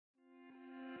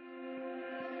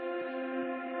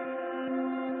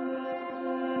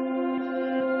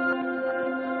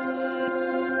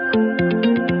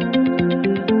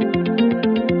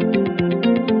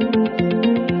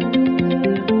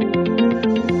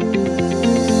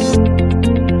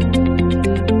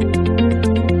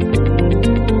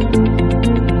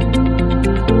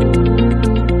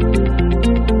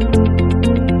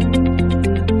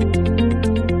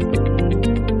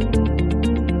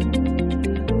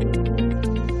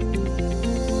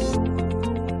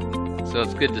So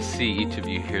it's good to see each of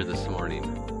you here this morning.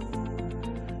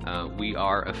 We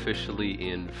are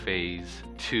officially in phase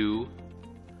 2,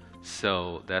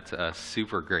 so that's a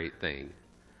super great thing.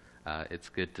 It's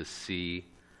good to see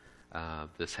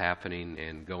this happening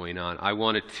and going on. I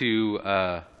wanted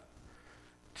to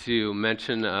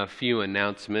mention a few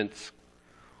announcements.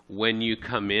 When you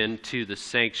come into the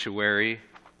sanctuary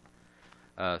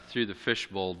through the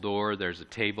fishbowl door, there's a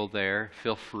table there.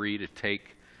 Feel free to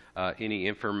take any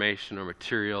information or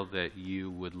material that you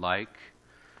would like.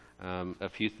 A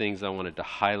few things I wanted to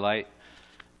highlight.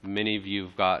 Many of you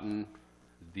have gotten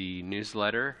the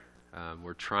newsletter.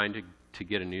 We're trying to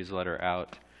get a newsletter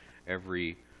out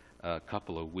every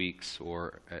couple of weeks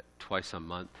or twice a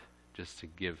month, just to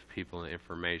give people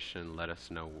information, let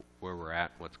us know where we're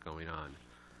at, what's going on.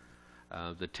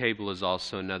 The table is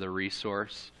also another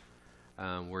resource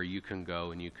where you can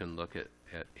go and you can look at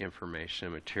information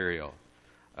and material.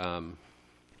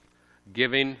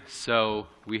 Giving, so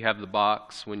we have the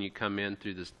box when you come in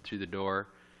through the door.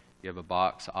 You have a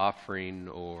box offering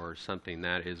or something.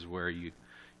 That is where you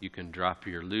can drop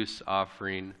your loose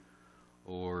offering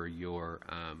or your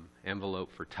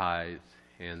envelope for tithe,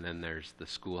 and then there's the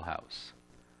schoolhouse,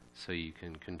 so you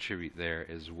can contribute there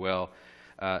as well.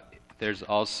 There's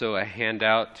also a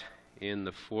handout in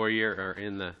the foyer or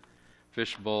in the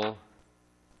fishbowl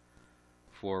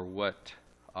for what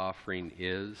offering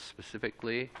is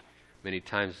specifically. Many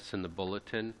times it's in the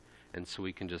bulletin, and so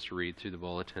we can just read through the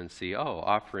bulletin and see,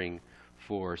 offering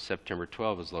for September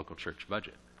 12 is local church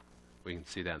budget. We can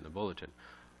see that in the bulletin,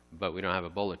 but we don't have a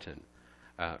bulletin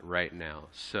right now.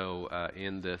 So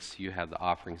in this, you have the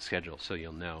offering schedule, so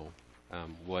you'll know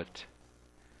what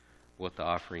the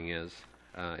offering is.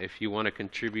 If you want to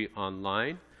contribute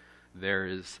online, there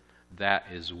is that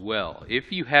as well.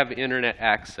 If you have internet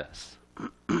access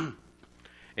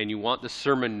and you want the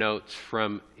sermon notes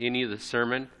from any of the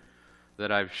sermon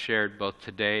that I've shared both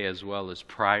today as well as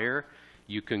prior,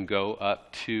 you can go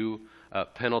up to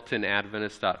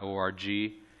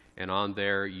pendletonadventist.org, and on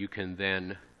there you can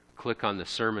then click on the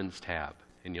sermons tab,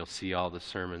 and you'll see all the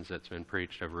sermons that's been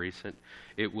preached of recent.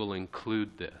 It will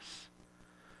include this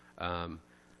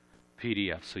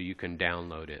PDF, so you can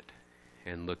download it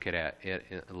and look at it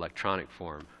in electronic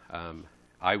form.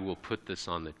 I will put this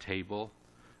on the table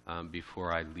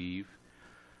before I leave,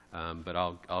 but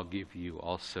I'll give you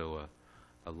also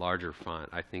a larger font.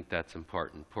 I think that's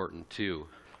important too.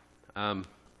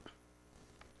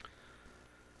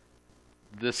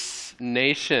 This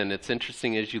nation, it's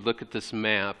interesting as you look at this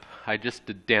map. I just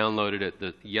downloaded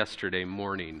it yesterday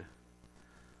morning.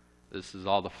 This is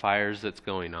all the fires that's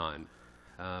going on.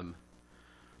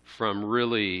 From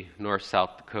really North,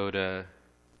 South Dakota,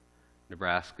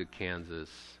 Nebraska, Kansas,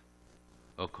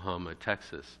 Oklahoma,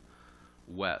 Texas,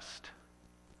 west.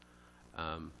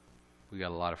 We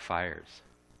got a lot of fires.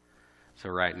 So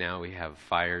right now we have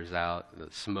fires out.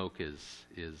 The smoke is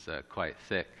quite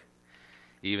thick.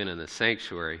 Even in the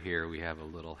sanctuary here, we have a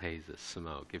little haze of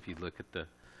smoke. If you look at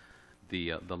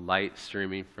the light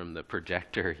streaming from the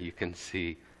projector, you can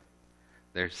see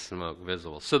there's smoke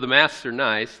visible. So the masks are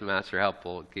nice. The masks are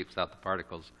helpful. It keeps out the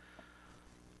particles.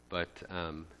 But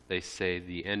they say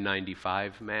the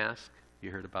N95 mask, you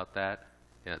heard about that?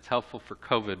 Yeah, it's helpful for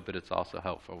COVID, but it's also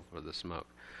helpful for the smoke.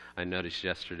 I noticed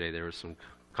yesterday there were some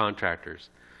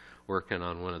contractors working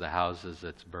on one of the houses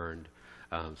that's burned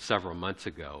several months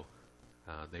ago.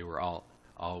 They were all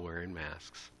wearing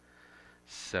masks.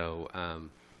 So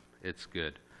it's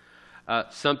good.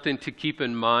 Something to keep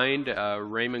in mind,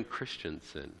 Raymond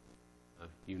Christensen.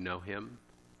 You know him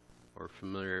or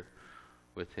familiar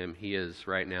with him. He is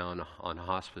right now on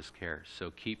hospice care. So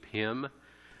keep him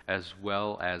as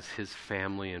well as his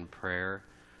family in prayer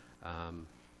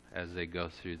as they go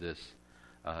through this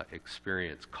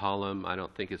experience. Call them. I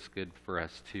don't think it's good for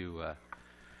us to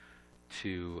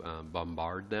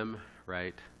bombard them,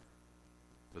 right?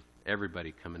 With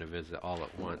everybody coming to visit all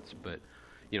at once. But,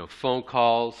 phone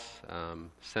calls,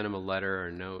 send them a letter or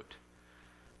a note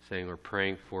saying we're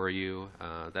praying for you.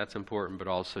 That's important, but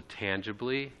also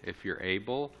tangibly, if you're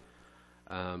able,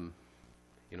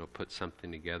 put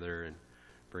something together and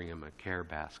bring them a care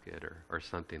basket or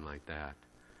something like that.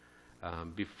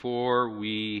 Before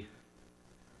we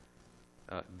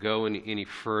go any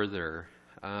further,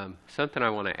 something I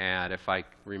want to add, if I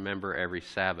remember every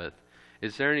Sabbath,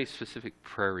 is there any specific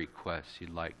prayer requests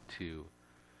you'd like to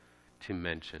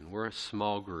mention? We're a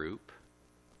small group,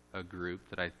 a group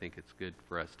that I think it's good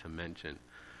for us to mention.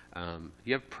 Do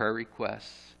you have prayer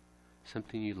requests?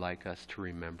 Something you'd like us to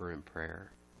remember in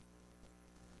prayer?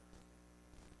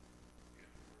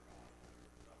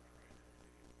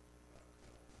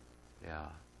 Yeah.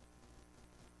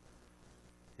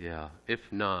 Yeah. If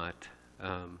not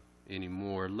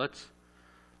anymore, let's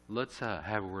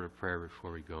have a word of prayer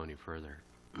before we go any further.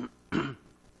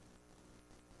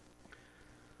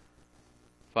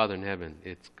 Father in heaven,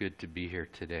 it's good to be here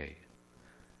today.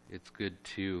 It's good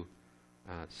to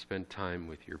spend time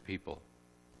with your people.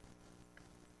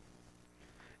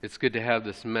 It's good to have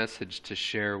this message to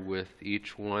share with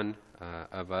each one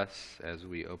of us as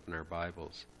we open our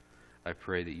Bibles. I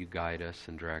pray that you guide us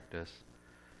and direct us.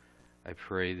 I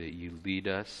pray that you lead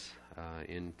us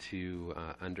into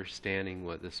understanding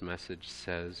what this message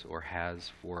says or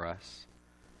has for us.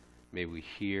 May we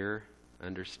hear,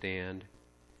 understand,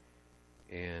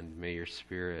 and may your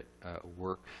Spirit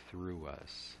work through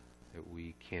us, that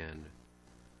we can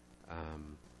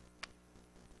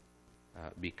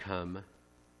become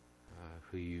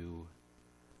who you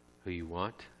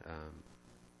want.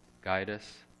 Guide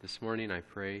us this morning, I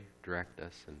pray. Direct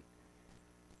us, and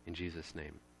in Jesus'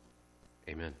 name,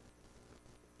 amen.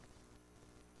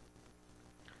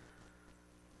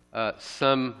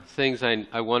 Some things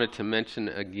I wanted to mention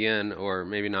again, or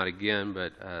maybe not again,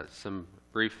 but some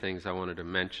brief things I wanted to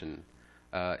mention.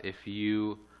 If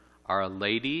you are a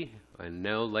lady and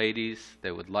know ladies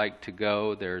that would like to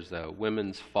go, there's a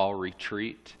women's fall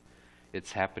retreat.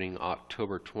 It's happening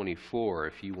October 24.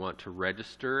 If you want to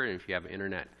register and if you have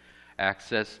internet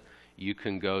access, you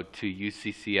can go to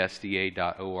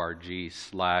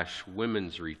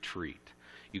uccsda.org/women's retreat.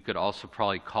 You could also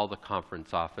probably call the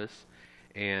conference office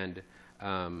and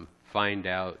find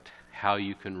out how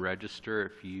you can register.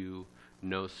 If you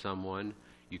know someone,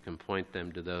 you can point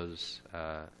them to those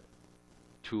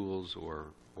tools or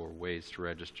ways to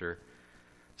register.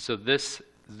 So this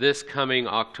coming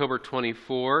October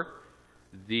 24,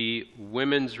 the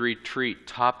women's retreat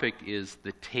topic is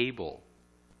the table.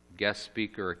 Guest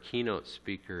speaker or keynote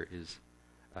speaker is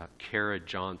Kara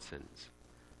Johnson.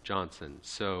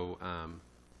 So I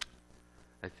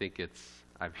think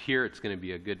I hear it's going to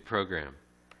be a good program.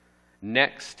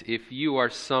 Next, if you are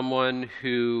someone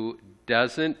who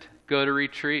doesn't go to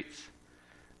retreats,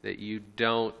 that you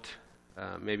don't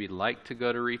maybe like to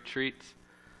go to retreats,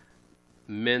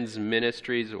 men's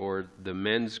ministries or the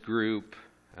men's group,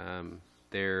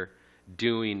 they're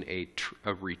doing a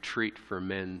retreat for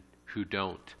men who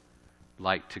don't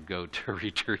like to go to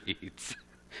retreats.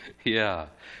 Yeah.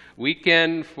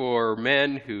 Weekend for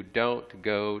men who don't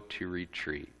go to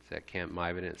retreats at Camp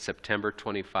Maiven. It's September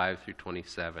 25 through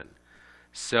 27.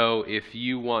 So if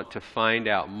you want to find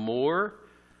out more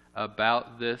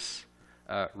about this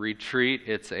retreat,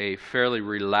 it's a fairly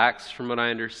relaxed, from what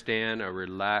I understand, a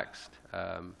relaxed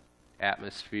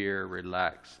atmosphere,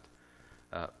 relaxed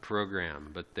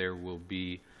program, but there will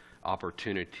be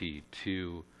opportunity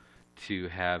to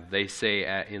have, they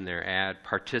say in their ad,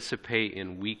 participate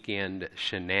in weekend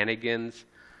shenanigans,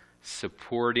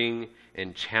 supporting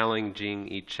and challenging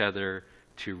each other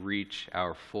to reach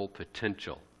our full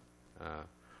potential.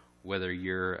 Whether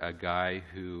you're a guy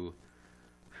who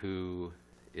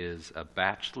is a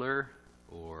bachelor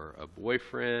or a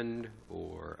boyfriend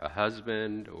or a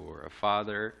husband or a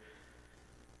father,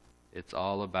 it's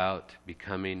all about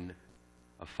becoming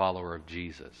a follower of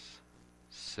Jesus.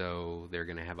 So they're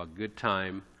going to have a good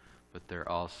time, but they're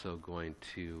also going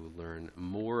to learn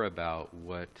more about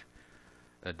what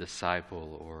a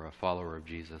disciple or a follower of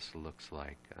Jesus looks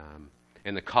like.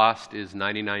 And the cost is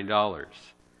 $99.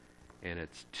 And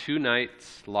it's 2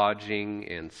 nights lodging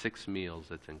and 6 meals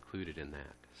that's included in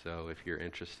that. So if you're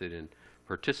interested in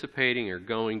participating or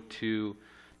going to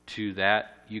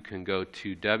that, you can go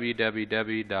to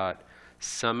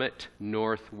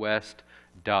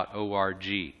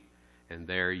www.summitnorthwest.org, and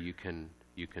there you can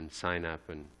sign up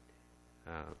and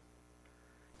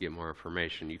get more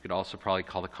information. You could also probably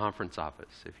call the conference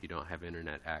office if you don't have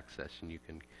internet access, and you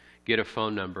can get a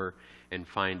phone number and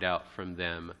find out from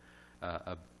them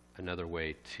another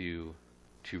way to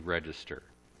register.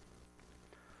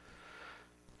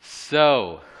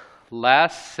 So,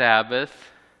 last Sabbath,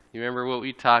 you remember what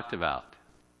we talked about?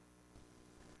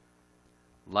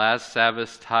 Last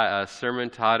Sabbath's sermon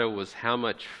title was How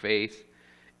Much Faith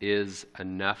is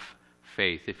Enough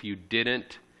Faith. If you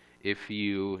didn't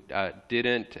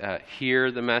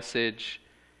hear the message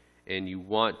and you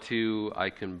want to, I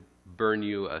can burn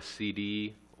you a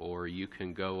CD, or you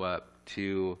can go up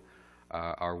to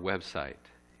our website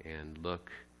and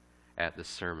look at the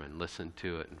sermon, listen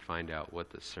to it, and find out what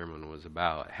the sermon was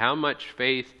about. How much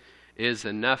faith is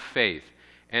enough faith?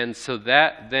 And so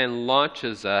that then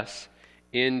launches us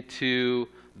into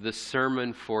the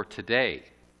sermon for today.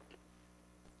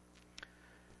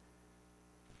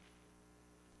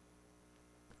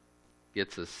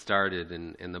 gets us started.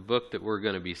 And the book that we're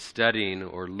going to be studying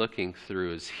or looking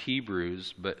through is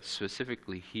Hebrews, but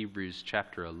specifically Hebrews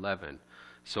chapter 11.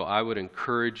 So I would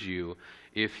encourage you,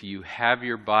 if you have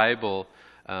your Bible,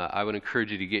 I would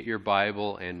encourage you to get your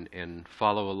Bible and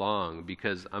follow along,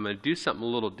 because I'm going to do something a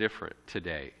little different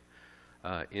today.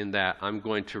 In that I'm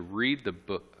going to read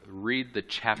the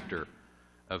chapter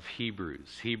of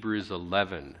Hebrews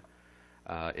 11.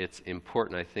 It's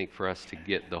important, I think, for us to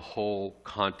get the whole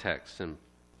context and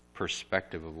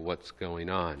perspective of what's going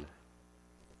on.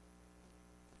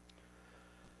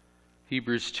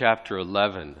 Hebrews chapter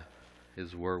 11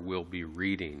 is where we'll be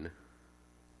reading.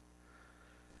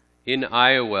 In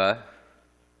Iowa,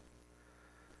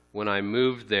 when I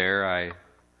moved there, I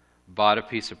bought a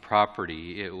piece of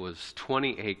property. It was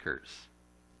 20 acres.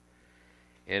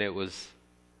 And it was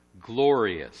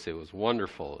glorious. It was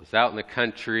wonderful. It was out in the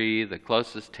country. The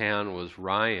closest town was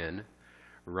Ryan,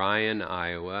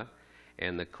 Iowa.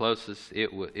 And the closest,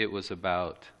 it was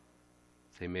about,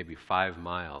 say, maybe 5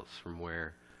 miles from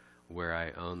where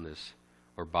I own this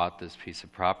or bought this piece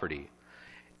of property.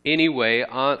 Anyway,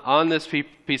 on this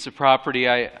piece of property,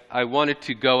 I wanted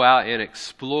to go out and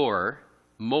explore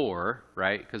more,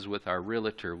 right? Because with our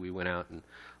realtor, we went out and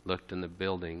looked in the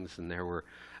buildings, and there were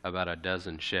about a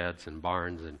dozen sheds and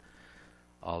barns and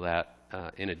all that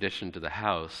in addition to the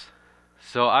house.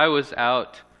 So I was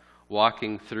out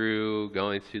walking through,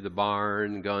 going through the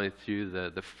barn, going through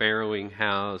the farrowing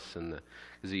house, and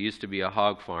because it used to be a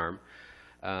hog farm.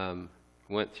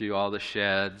 Went through all the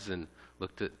sheds and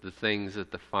looked at the things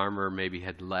that the farmer maybe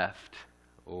had left,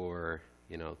 or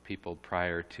people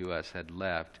prior to us had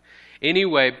left.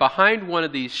 Anyway, behind one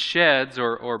of these sheds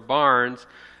or barns,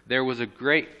 there was a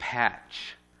great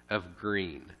patch of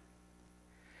green.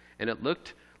 And it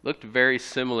looked very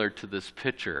similar to this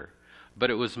picture, but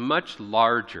it was much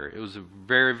larger. It was a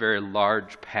very, very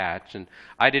large patch, and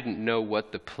I didn't know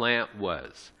what the plant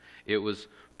was. It was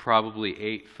probably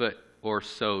 8 foot or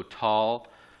so tall,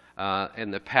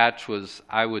 and the patch was,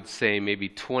 I would say, maybe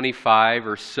 25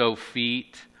 or so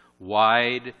feet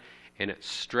wide, and it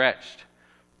stretched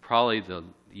probably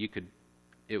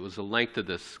it was the length of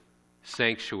this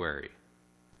sanctuary.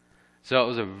 So it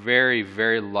was a very,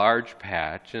 very large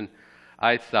patch, and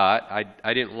I thought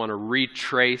I didn't want to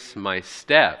retrace my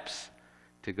steps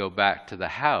to go back to the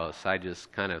house. I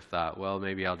just kind of thought, well,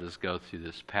 maybe I'll just go through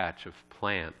this patch of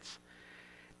plants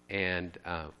and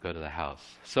go to the house.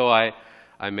 So I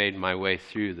made my way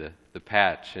through the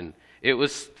patch, and it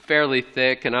was fairly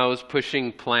thick, and I was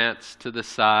pushing plants to the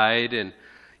side, and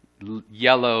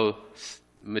yellow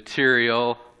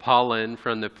material, pollen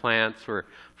from the plants were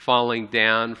falling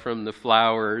down from the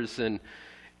flowers and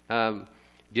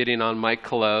getting on my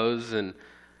clothes. And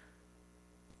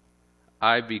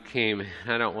I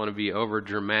don't want to be over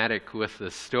dramatic with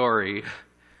the story,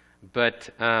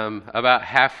 but about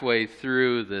halfway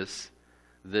through this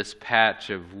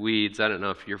patch of weeds, I don't know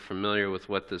if you're familiar with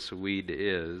what this weed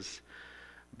is,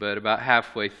 but about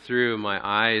halfway through, my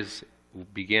eyes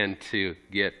began to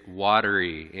get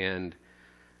watery, and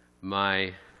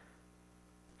my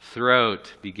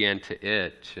throat began to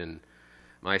itch, and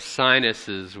my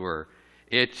sinuses were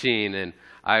itching, and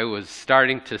I was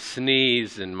starting to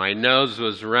sneeze, and my nose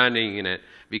was running, and it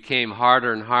became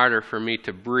harder and harder for me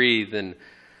to breathe. And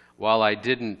while I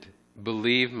didn't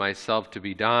believe myself to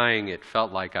be dying, it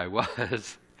felt like I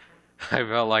was. I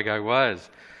felt like I was.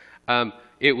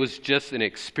 It was just an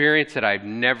experience that I'd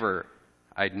never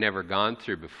gone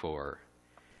through before.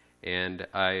 And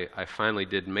I finally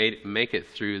did make it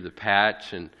through the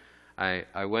patch, and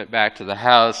I went back to the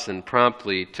house and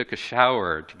promptly took a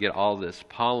shower to get all this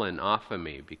pollen off of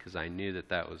me, because I knew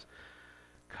that was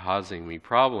causing me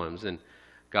problems, and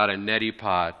got a neti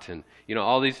pot and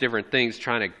all these different things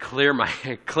trying to clear my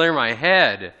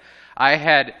head. I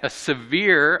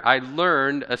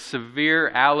learned a severe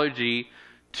allergy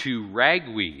to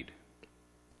ragweed.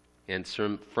 And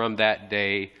from that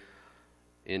day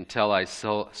until I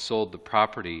sold the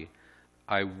property,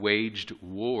 I waged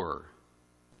war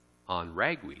on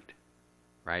ragweed,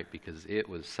 right? Because it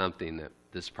was something that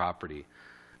this property,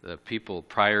 the people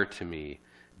prior to me,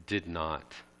 did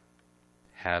not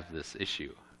have this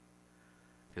issue,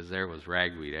 because there was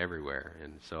ragweed everywhere.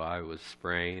 And so I was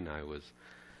spraying, I was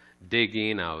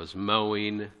digging, I was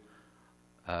mowing.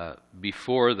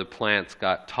 Before the plants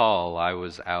got tall, I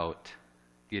was out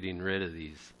getting rid of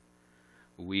these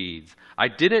weeds. I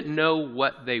didn't know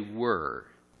what they were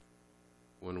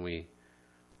when we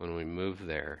moved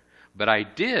there, but I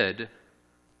did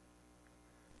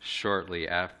shortly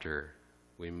after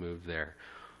we moved there.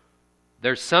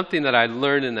 There's something that I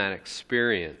learned in that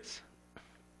experience.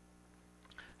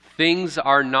 things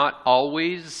are not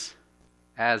always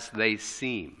as they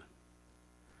seem.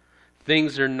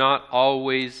 Things are not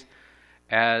always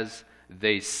as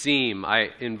they seem.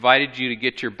 I invited you to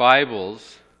get your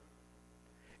Bibles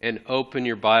and open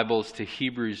your Bibles to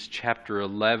Hebrews chapter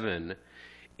 11.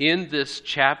 In this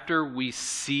chapter, we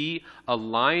see a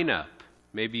lineup.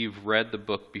 Maybe you've read the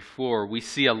book before. We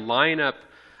see a lineup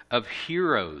of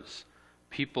heroes,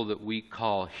 people that we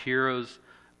call heroes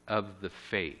of the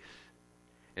faith.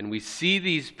 And we see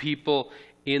these people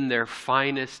in their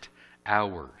finest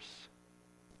hours.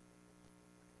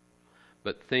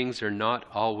 But things are not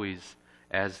always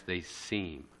as they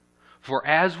seem. For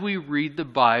as we read the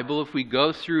Bible, if we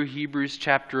go through Hebrews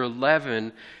chapter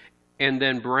 11 and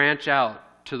then branch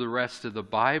out to the rest of the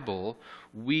Bible,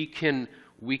 we can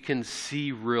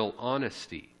see real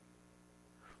honesty.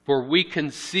 For we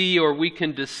can see, or we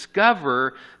can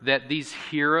discover, that these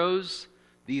heroes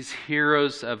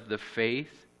of the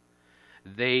faith,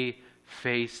 they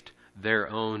faced their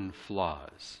own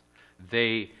flaws.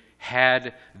 They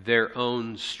had their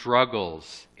own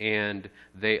struggles, and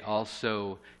they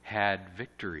also had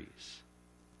victories.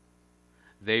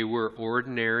 They were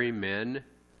ordinary men,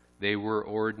 they were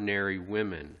ordinary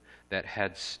women that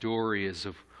had stories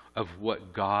of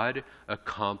what God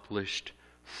accomplished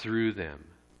through them.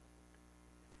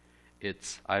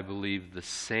 It's, I believe, the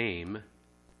same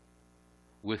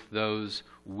with those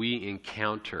we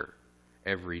encounter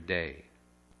every day.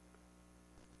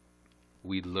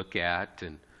 We look at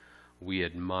and we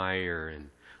admire and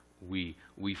we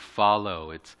follow.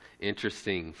 It's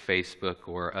interesting, Facebook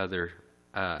or other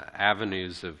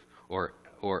avenues of or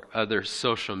other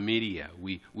social media.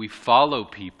 We follow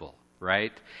people,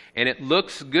 right? And it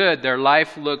looks good. Their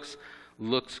life looks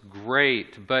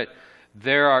great, but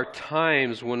there are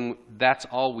times when that's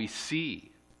all we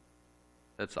see.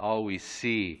 That's all we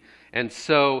see. And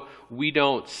so we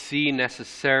don't see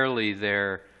necessarily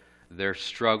their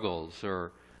struggles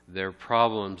or their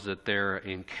problems that they're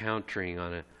encountering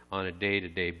on a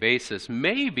day-to-day basis.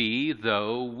 Maybe,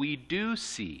 though, we do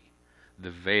see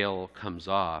the veil comes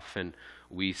off and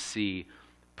we see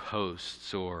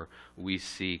posts, or we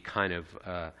see kind of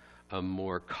a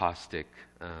more caustic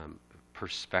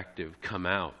perspective come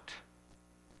out.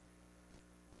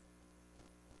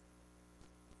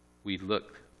 We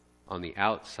look on the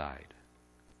outside.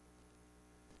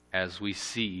 As we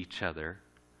see each other,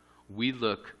 we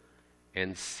look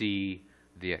and see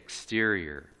the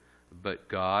exterior, but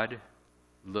God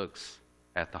looks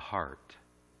at the heart.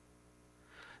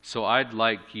 So I'd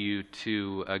like you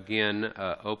to, again,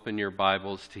 open your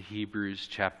Bibles to Hebrews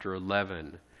chapter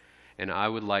 11, and I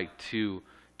would like to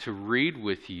read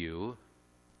with you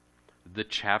the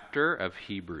chapter of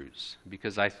Hebrews,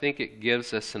 because I think it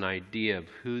gives us an idea of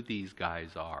who these guys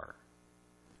are.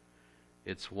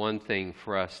 It's one thing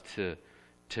for us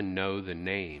to know the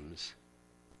names,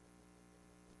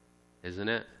 isn't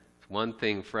it? It's one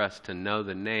thing for us to know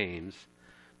the names,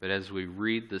 but as we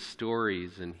read the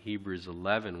stories in Hebrews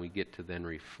 11, we get to then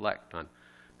reflect on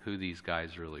who these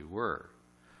guys really were.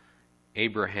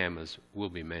 Abraham will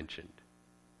be mentioned.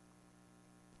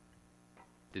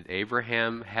 Did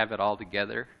Abraham have it all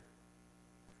together?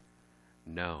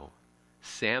 No.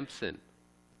 Samson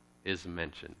is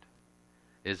mentioned,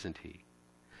 isn't he?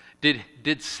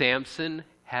 Did Samson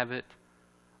have it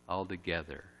all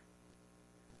together?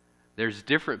 There's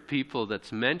different people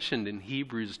that's mentioned in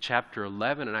Hebrews chapter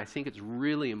 11, and I think it's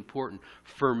really important.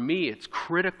 For me, it's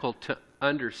critical to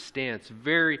understand. It's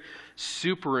very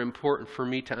super important for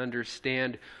me to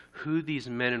understand who these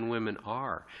men and women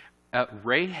are.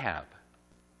 Rahab,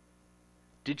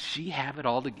 did she have it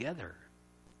all together?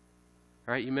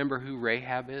 All right, you remember who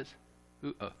Rahab is?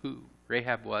 Who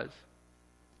Rahab was?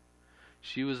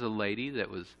 She was a lady that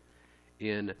was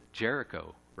in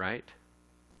Jericho, right?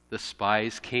 The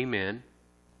spies came in,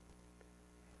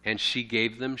 and she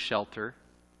gave them shelter,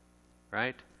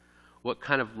 right? What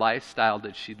kind of lifestyle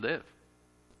did she live?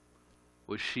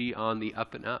 Was she on the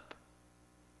up and up?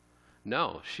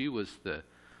 No, she was the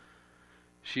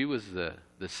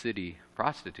city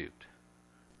prostitute,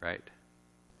 right?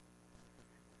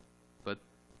 But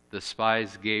the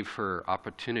spies gave her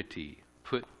opportunity,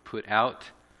 put out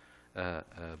a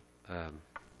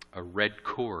red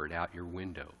cord out your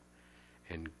window,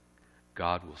 and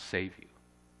God will save you,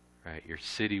 right? Your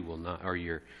city will not, or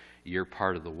your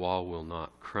part of the wall will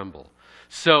not crumble.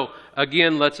 So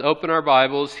again, let's open our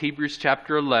Bibles, Hebrews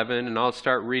chapter 11, and I'll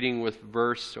start reading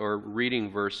verse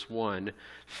 1.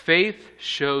 Faith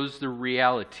shows the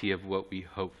reality of what we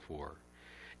hope for.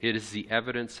 It is the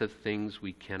evidence of things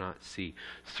we cannot see.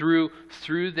 Through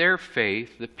their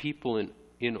faith, the people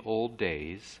in old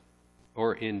days,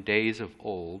 or in days of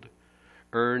old,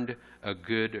 earned a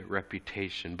good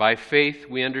reputation. By faith,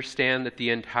 we understand that the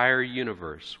entire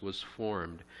universe was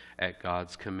formed at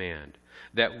God's command,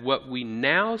 that what we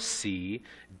now see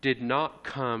did not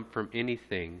come from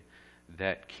anything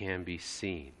that can be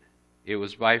seen. It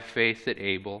was by faith that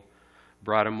Abel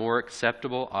brought a more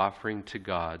acceptable offering to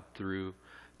God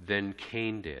than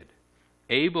Cain did.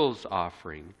 Abel's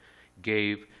offering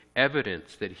gave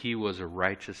evidence that he was a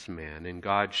righteous man, and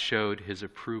God showed his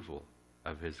approval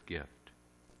of his gift.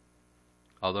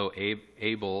 Although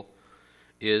Abel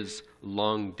is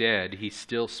long dead, he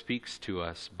still speaks to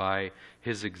us by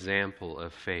his example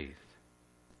of faith.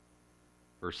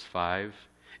 Verse 5,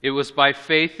 it was by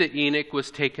faith that Enoch was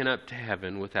taken up to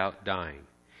heaven without dying.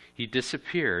 He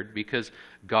disappeared because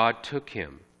God took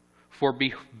him. For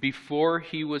before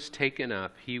he was taken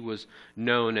up, he was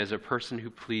known as a person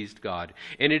who pleased God.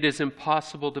 And it is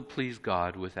impossible to please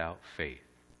God without faith.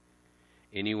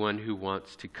 Anyone who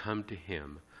wants to come to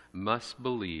him must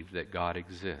believe that God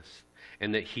exists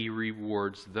and that he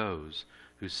rewards those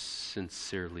who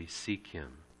sincerely seek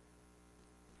him.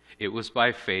 It was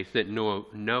by faith that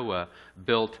Noah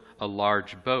built a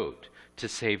large boat to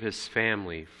save his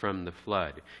family from the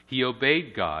flood. He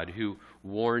obeyed God, who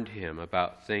warned him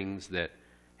about things that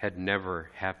had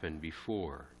never happened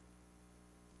before.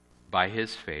 By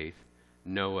his faith,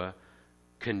 Noah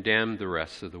condemned the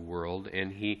rest of the world,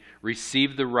 and he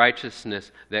received the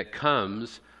righteousness that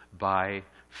comes by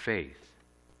faith.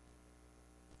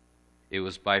 It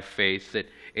was by faith that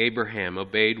Abraham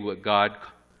obeyed when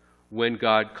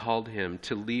God called him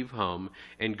to leave home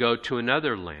and go to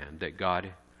another land that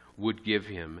God would give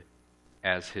him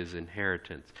as his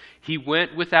inheritance. He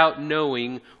went without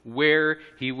knowing where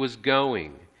he was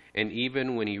going, and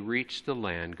even when he reached the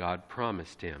land God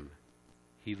promised him,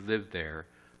 he lived there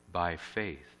by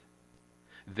faith.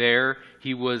 There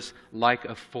he was like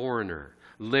a foreigner,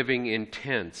 living in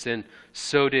tents, and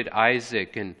so did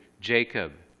Isaac and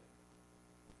Jacob,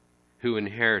 who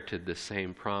inherited the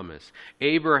same promise.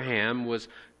 Abraham was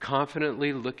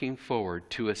confidently looking forward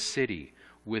to a city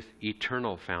with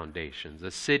eternal foundations,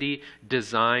 a city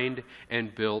designed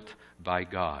and built by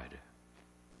God.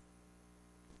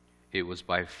 It was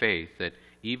by faith that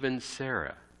even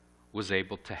Sarah was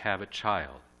able to have a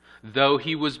child, though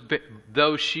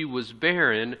she was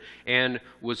barren and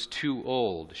was too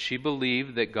old. She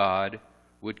believed that God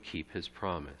would keep his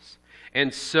promise.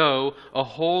 And so a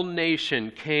whole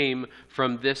nation came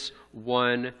from this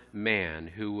one man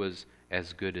who was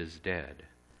as good as dead.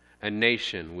 A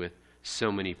nation with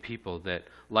so many people that,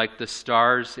 like the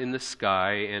stars in the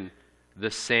sky and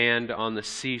the sand on the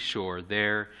seashore,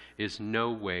 there is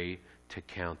no way to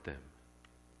count them.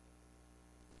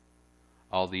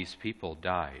 All these people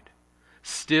died,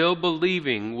 still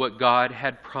believing what God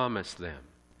had promised them.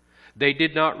 They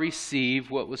did not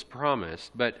receive what was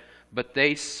promised, but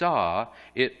they saw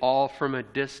it all from a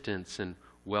distance and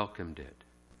welcomed it.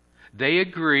 They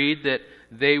agreed that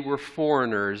they were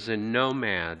foreigners and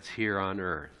nomads here on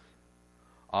earth.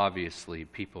 Obviously,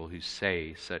 people who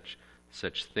say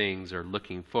such things are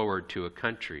looking forward to a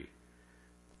country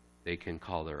they can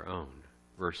call their own.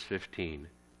 Verse 15.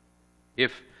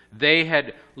 If they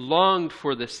had longed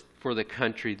for the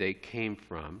country they came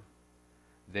from,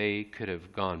 they could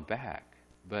have gone back,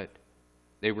 but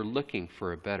they were looking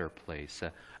for a better place,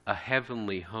 a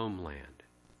heavenly homeland.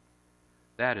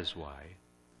 That is why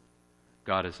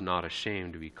God is not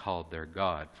ashamed to be called their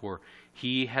God, for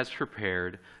he has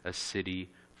prepared a city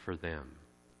for them.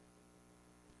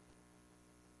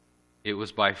 It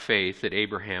was by faith that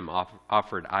Abraham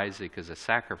offered Isaac as a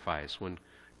sacrifice when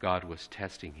God was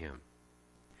testing him.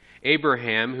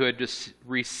 Abraham, who had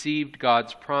received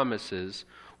God's promises,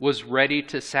 was ready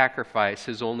to sacrifice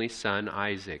his only son,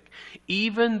 Isaac,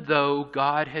 even though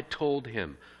God had told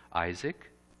him,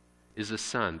 Isaac is a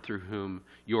son through whom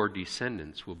your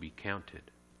descendants will be counted.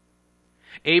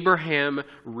 Abraham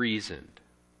reasoned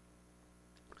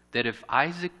that if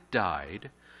Isaac died,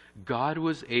 God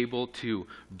was able to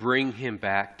bring him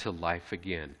back to life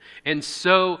again. And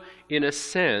so, in a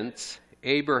sense,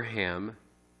 Abraham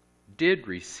did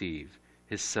receive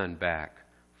his son back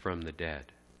from the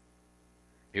dead.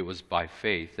 It was by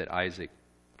faith that Isaac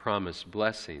promised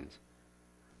blessings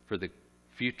for the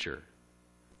future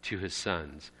to his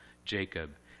sons,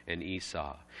 Jacob and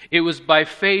Esau. It was by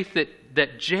faith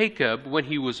that Jacob, when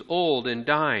he was old and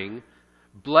dying,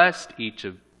 blessed each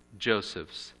of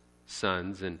Joseph's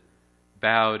sons and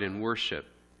bowed in worship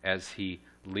as he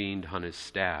leaned on his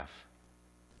staff.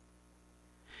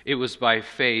 It was by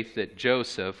faith that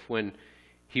Joseph, when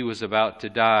he was about to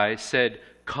die, said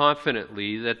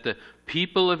confidently that the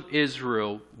people of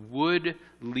Israel would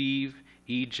leave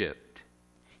Egypt.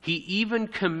 He even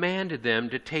commanded them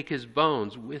to take his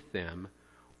bones with them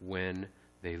when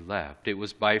they left. It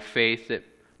was by faith that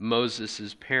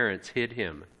Moses' parents hid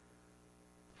him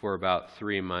for about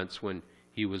 3 months when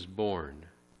he was born.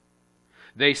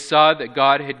 They saw that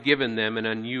God had given them an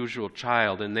unusual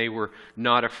child, and they were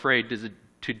not afraid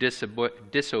to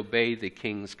disobey the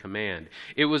king's command.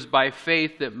 It was by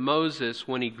faith that Moses,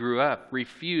 when he grew up,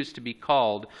 refused to be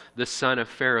called the son of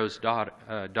Pharaoh's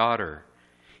daughter.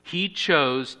 He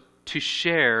chose to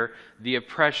share the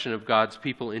oppression of God's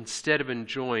people instead of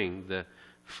enjoying the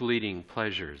fleeting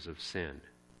pleasures of sin.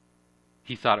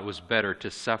 He thought it was better to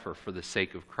suffer for the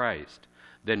sake of Christ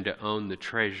than to own the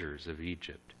treasures of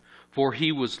Egypt. For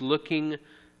he was looking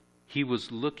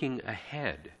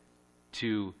ahead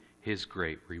to his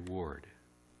great reward.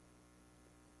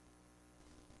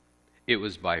 It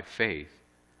was by faith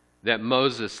that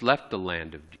Moses left the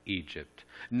land of Egypt,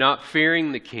 not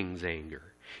fearing the king's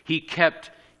anger. He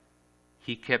kept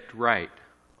right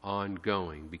on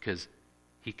going because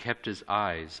he kept his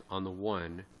eyes on the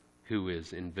one who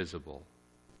is invisible.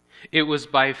 It was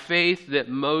by faith that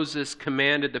Moses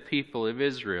commanded the people of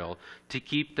Israel to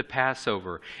keep the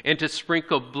Passover and to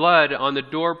sprinkle blood on the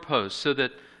doorposts so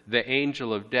that the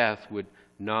angel of death would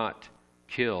not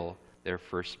kill their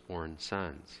firstborn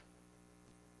sons.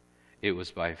 It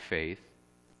was by faith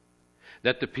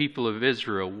that the people of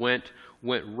Israel went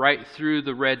right through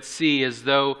the Red Sea as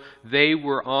though they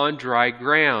were on dry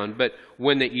ground. But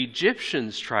when the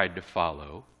Egyptians tried to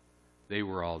follow, they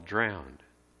were all drowned.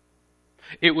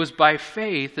 It was by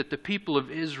faith that the people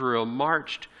of Israel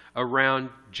marched around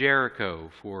Jericho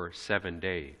for 7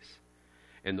 days,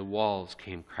 and the walls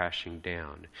came crashing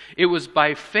down. It was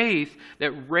by faith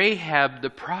that Rahab the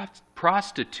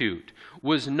prostitute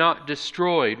was not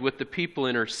destroyed with the people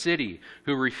in her city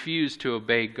who refused to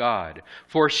obey God,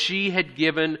 for she had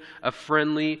given a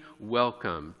friendly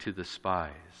welcome to the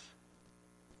spies.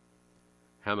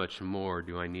 How much more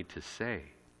do I need to say?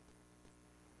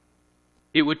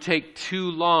 It would take too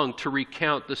long to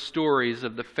recount the stories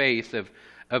of the faith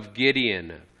of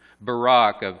Gideon, of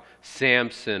Barak, of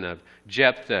Samson, of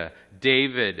Jephthah,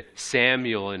 David,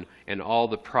 Samuel, and all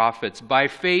the prophets. By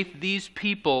faith, these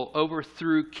people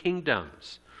overthrew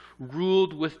kingdoms,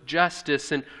 ruled with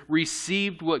justice, and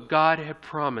received what God had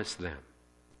promised them.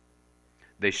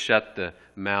 They shut the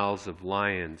mouths of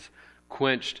lions,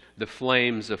 quenched the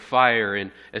flames of fire,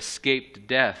 and escaped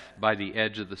death by the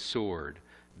edge of the sword.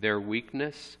 Their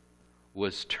weakness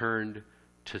was turned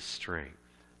to strength.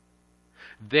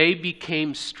 They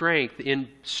became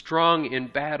strong in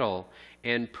battle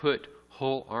and put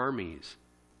whole armies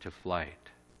to flight.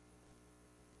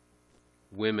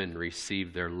 Women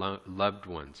received their loved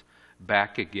ones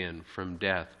back again from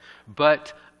death,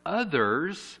 but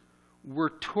others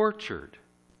were tortured,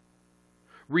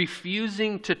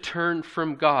 refusing to turn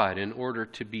from God in order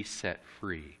to be set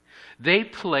free. They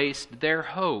placed their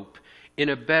hope in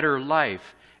a better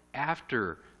life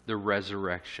after the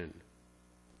resurrection.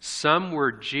 Some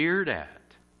were jeered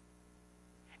at,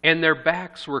 and their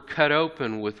backs were cut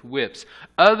open with whips.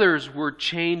 Others were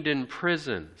chained in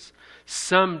prisons.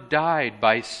 Some died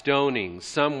by stoning.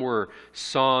 Some were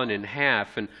sawn in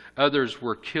half, and others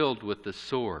were killed with the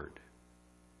sword.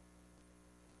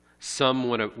 Some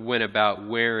went about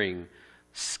wearing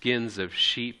skins of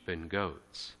sheep and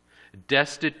goats,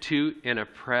 destitute and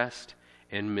oppressed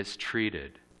and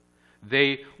mistreated.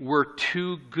 They were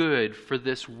too good for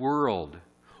this world,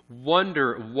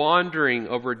 wandering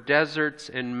over deserts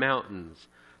and mountains,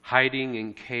 hiding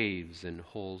in caves and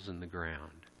holes in the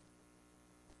ground.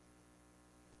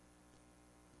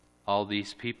 All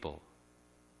these people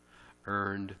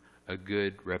earned a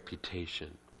good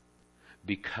reputation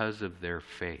because of their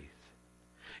faith.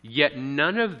 Yet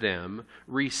none of them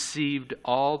received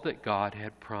all that God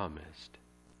had promised.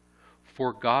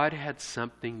 For God had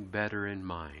something better in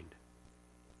mind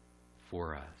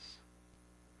for us,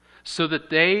 so that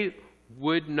they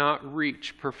would not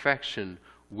reach perfection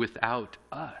without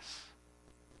us.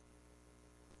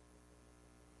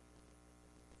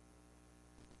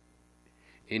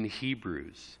 In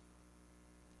Hebrews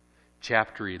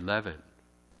chapter 11,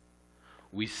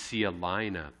 we see a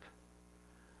lineup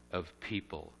of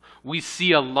people. We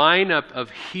see a lineup of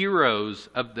heroes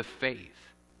of the faith.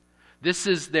 This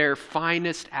is their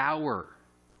finest hour.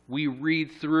 We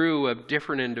read through of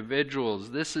different individuals.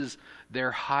 This is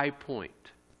their high point.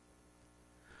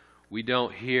 We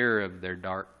don't hear of their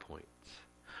dark points.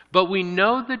 But we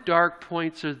know the dark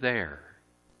points are there.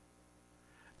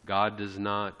 God does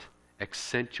not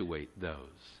accentuate those.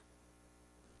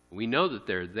 We know that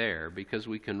they're there because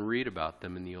we can read about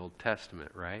them in the Old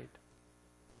Testament, right?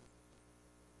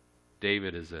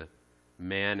 David is a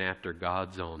man after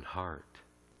God's own heart.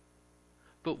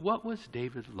 But what was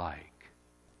David like?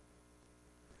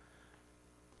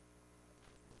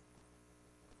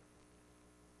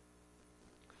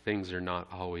 Things are not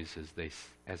always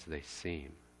as they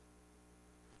seem.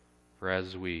 For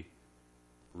as we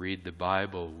read the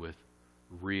Bible with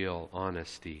real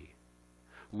honesty,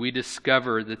 we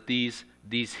discover that these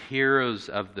heroes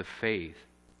of the faith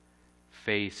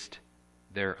faced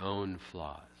their own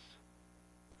flaws.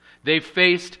 They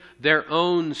faced their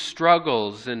own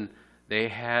struggles, and they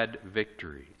had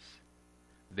victories.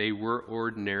 They were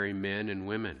ordinary men and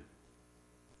women.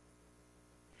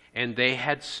 And they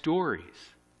had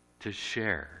stories to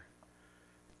share.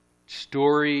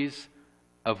 Stories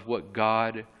of what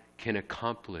God can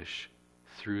accomplish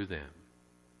through them.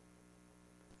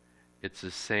 It's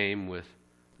the same with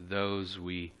those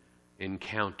we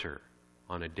encounter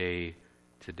on a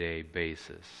day-to-day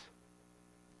basis.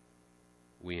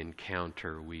 We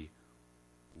encounter, we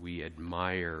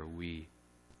admire, we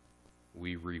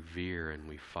revere, and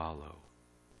we follow.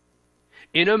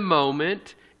 In a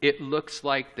moment, it looks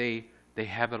like they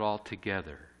have it all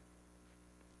together.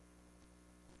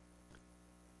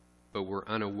 But we're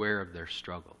unaware of their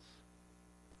struggles.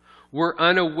 We're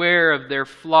unaware of their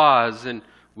flaws, and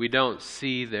we don't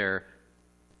see their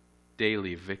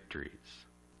daily victories.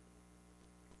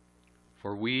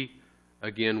 For we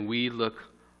look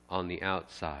on the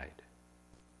outside,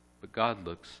 but God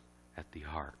looks at the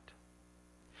heart.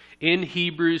 In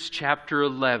Hebrews chapter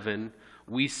 11,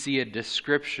 we see a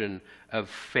description of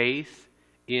faith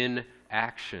in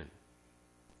action.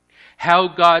 How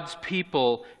God's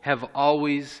people have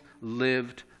always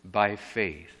lived by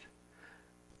faith.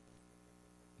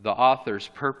 The author's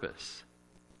purpose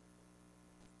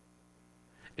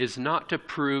is not to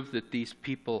prove that these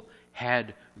people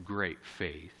had great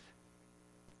faith,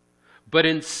 but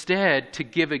instead to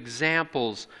give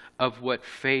examples of what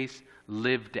faith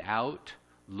lived out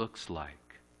looks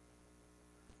like.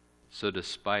 So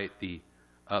despite the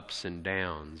ups and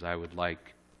downs, I would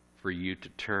like for you to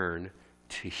turn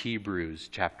to Hebrews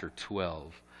chapter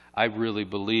 12. I really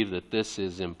believe that this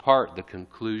is in part the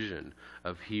conclusion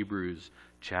of Hebrews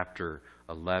chapter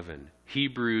 11.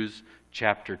 Hebrews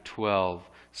chapter 12,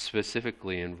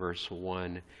 specifically in verse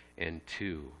 1 and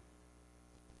 2.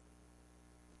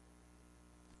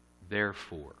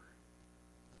 Therefore,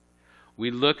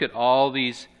 we look at all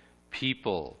these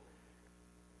people.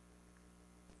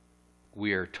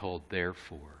 We are told,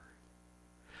 therefore.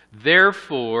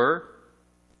 Therefore,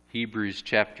 Hebrews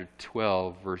chapter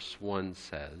 12, verse 1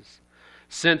 says,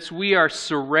 since we are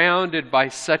surrounded by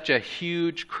such a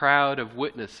huge crowd of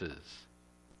witnesses,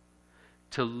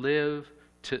 to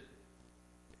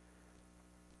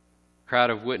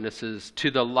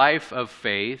the life of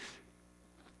faith,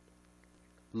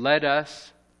 let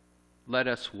us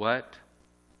what?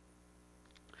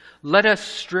 Let us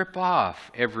strip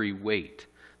off every weight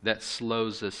that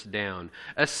slows us down,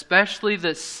 especially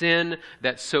the sin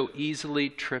that so easily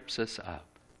trips us up.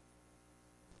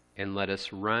 And let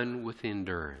us run with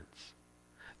endurance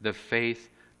the faith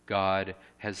God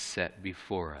has set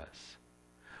before us.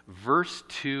 Verse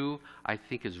 2, I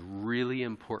think, is really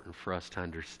important for us to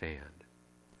understand.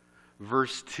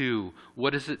 Verse 2,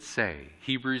 what does it say?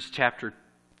 Hebrews chapter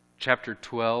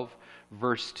 12,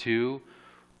 verse 2.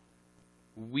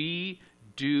 We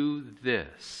do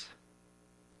this.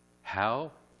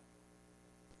 How?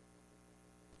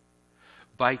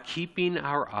 By keeping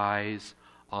our eyes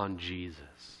on Jesus.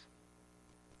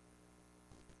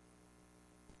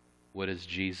 What does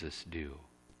Jesus do?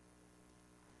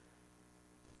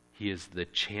 He is the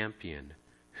champion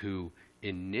who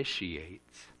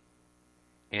initiates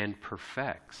and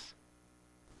perfects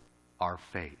our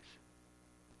faith.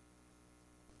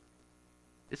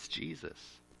 It's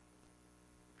Jesus.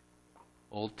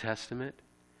 Old Testament,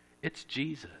 it's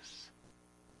Jesus.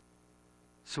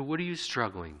 So what are you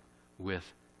struggling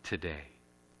with today?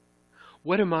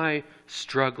 What am I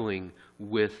struggling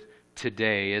with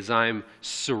today as I'm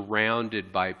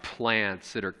surrounded by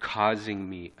plants that are causing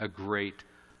me a great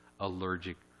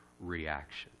allergic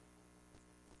reaction?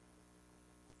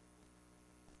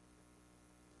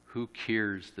 Who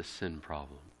cures the sin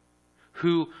problem?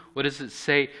 Who, what does it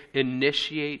say,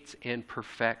 initiates and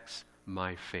perfects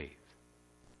my faith?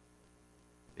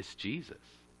 It's Jesus.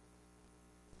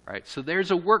 Right? So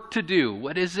there's a work to do.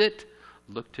 What is it?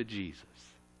 Look to Jesus,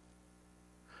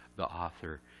 the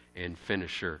author and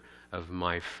finisher of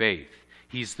my faith.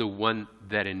 He's the one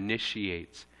that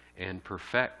initiates and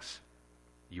perfects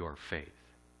your faith.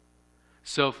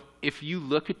 So if you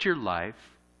look at your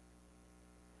life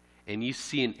and you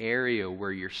see an area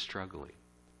where you're struggling,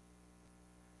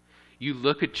 you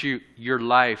look at your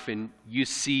life and you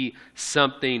see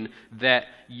something that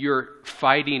you're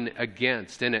fighting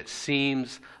against, and it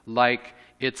seems like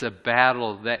it's a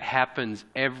battle that happens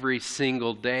every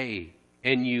single day,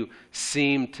 and you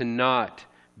seem to not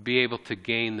be able to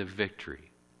gain the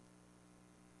victory.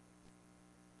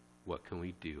 What can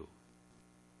we do?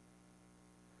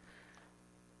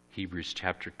 Hebrews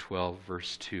chapter 12,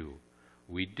 verse 2.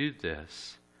 We do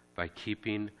this by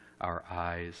keeping our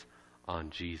eyes on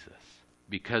Jesus.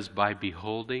 Because by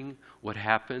beholding what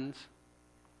happens,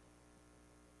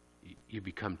 you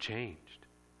become changed.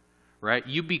 Right?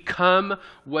 You become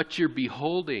what you're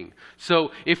beholding.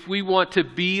 So if we want to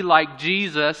be like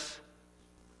Jesus,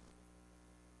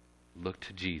 look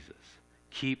to Jesus.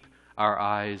 Keep our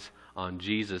eyes on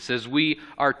Jesus. As we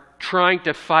are trying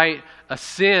to fight a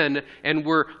sin and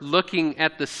we're looking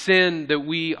at the sin that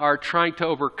we are trying to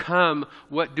overcome,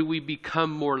 what do we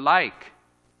become more like?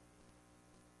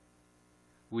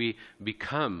 We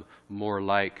become more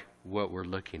like what we're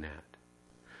looking at.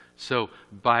 So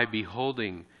by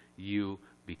beholding, you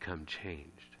become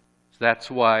changed. So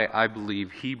that's why I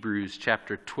believe Hebrews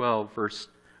chapter 12,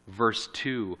 verse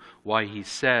 2, why he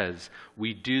says,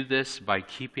 we do this by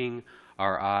keeping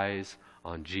our eyes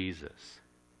on Jesus,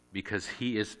 because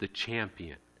he is the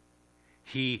champion.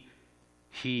 He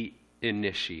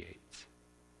initiates,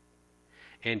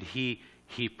 and he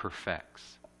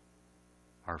perfects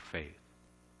our faith.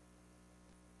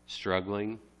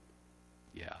 Struggling?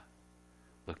 Yeah.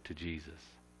 Look to Jesus.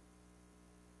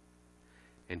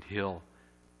 And he'll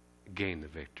gain the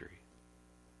victory.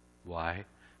 Why?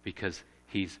 Because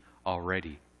he's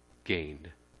already gained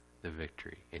the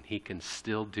victory. And he can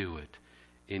still do it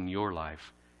in your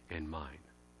life and mine.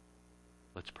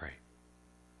 Let's pray.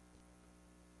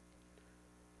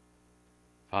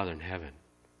 Father in heaven,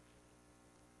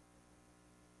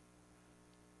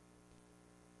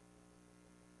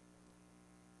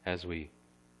 as we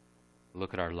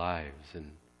look at our lives,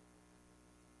 and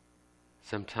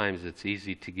sometimes it's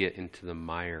easy to get into the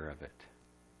mire of it.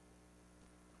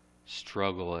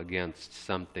 Struggle against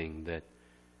something that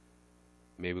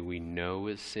maybe we know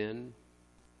is sin.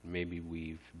 Maybe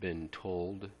we've been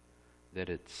told that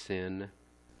it's sin,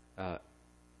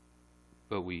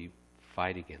 but we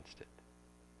fight against it.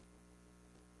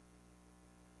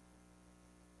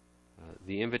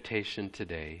 The invitation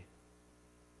today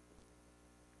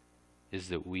is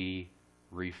that we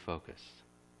refocus.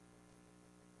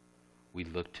 We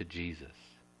look to Jesus.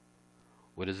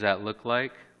 What does that look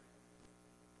like?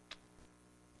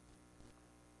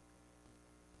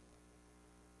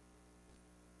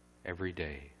 Every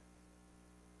day.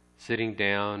 Sitting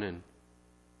down and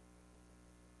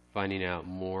finding out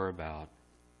more about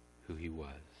who he was.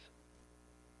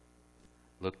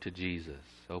 Look to Jesus.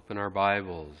 Open our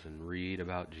Bibles and read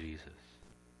about Jesus.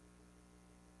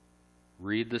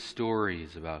 Read the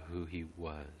stories about who he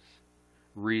was.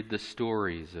 Read the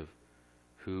stories of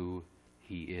who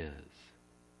he is.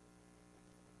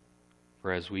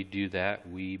 For as we do that,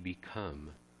 we become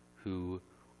who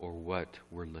or what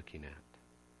we're looking at.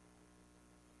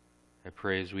 I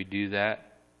pray as we do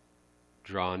that,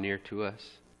 draw near to us,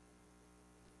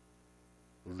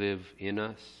 live in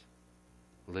us,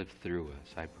 live through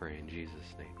us. I pray in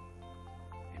Jesus' name.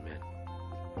 Amen.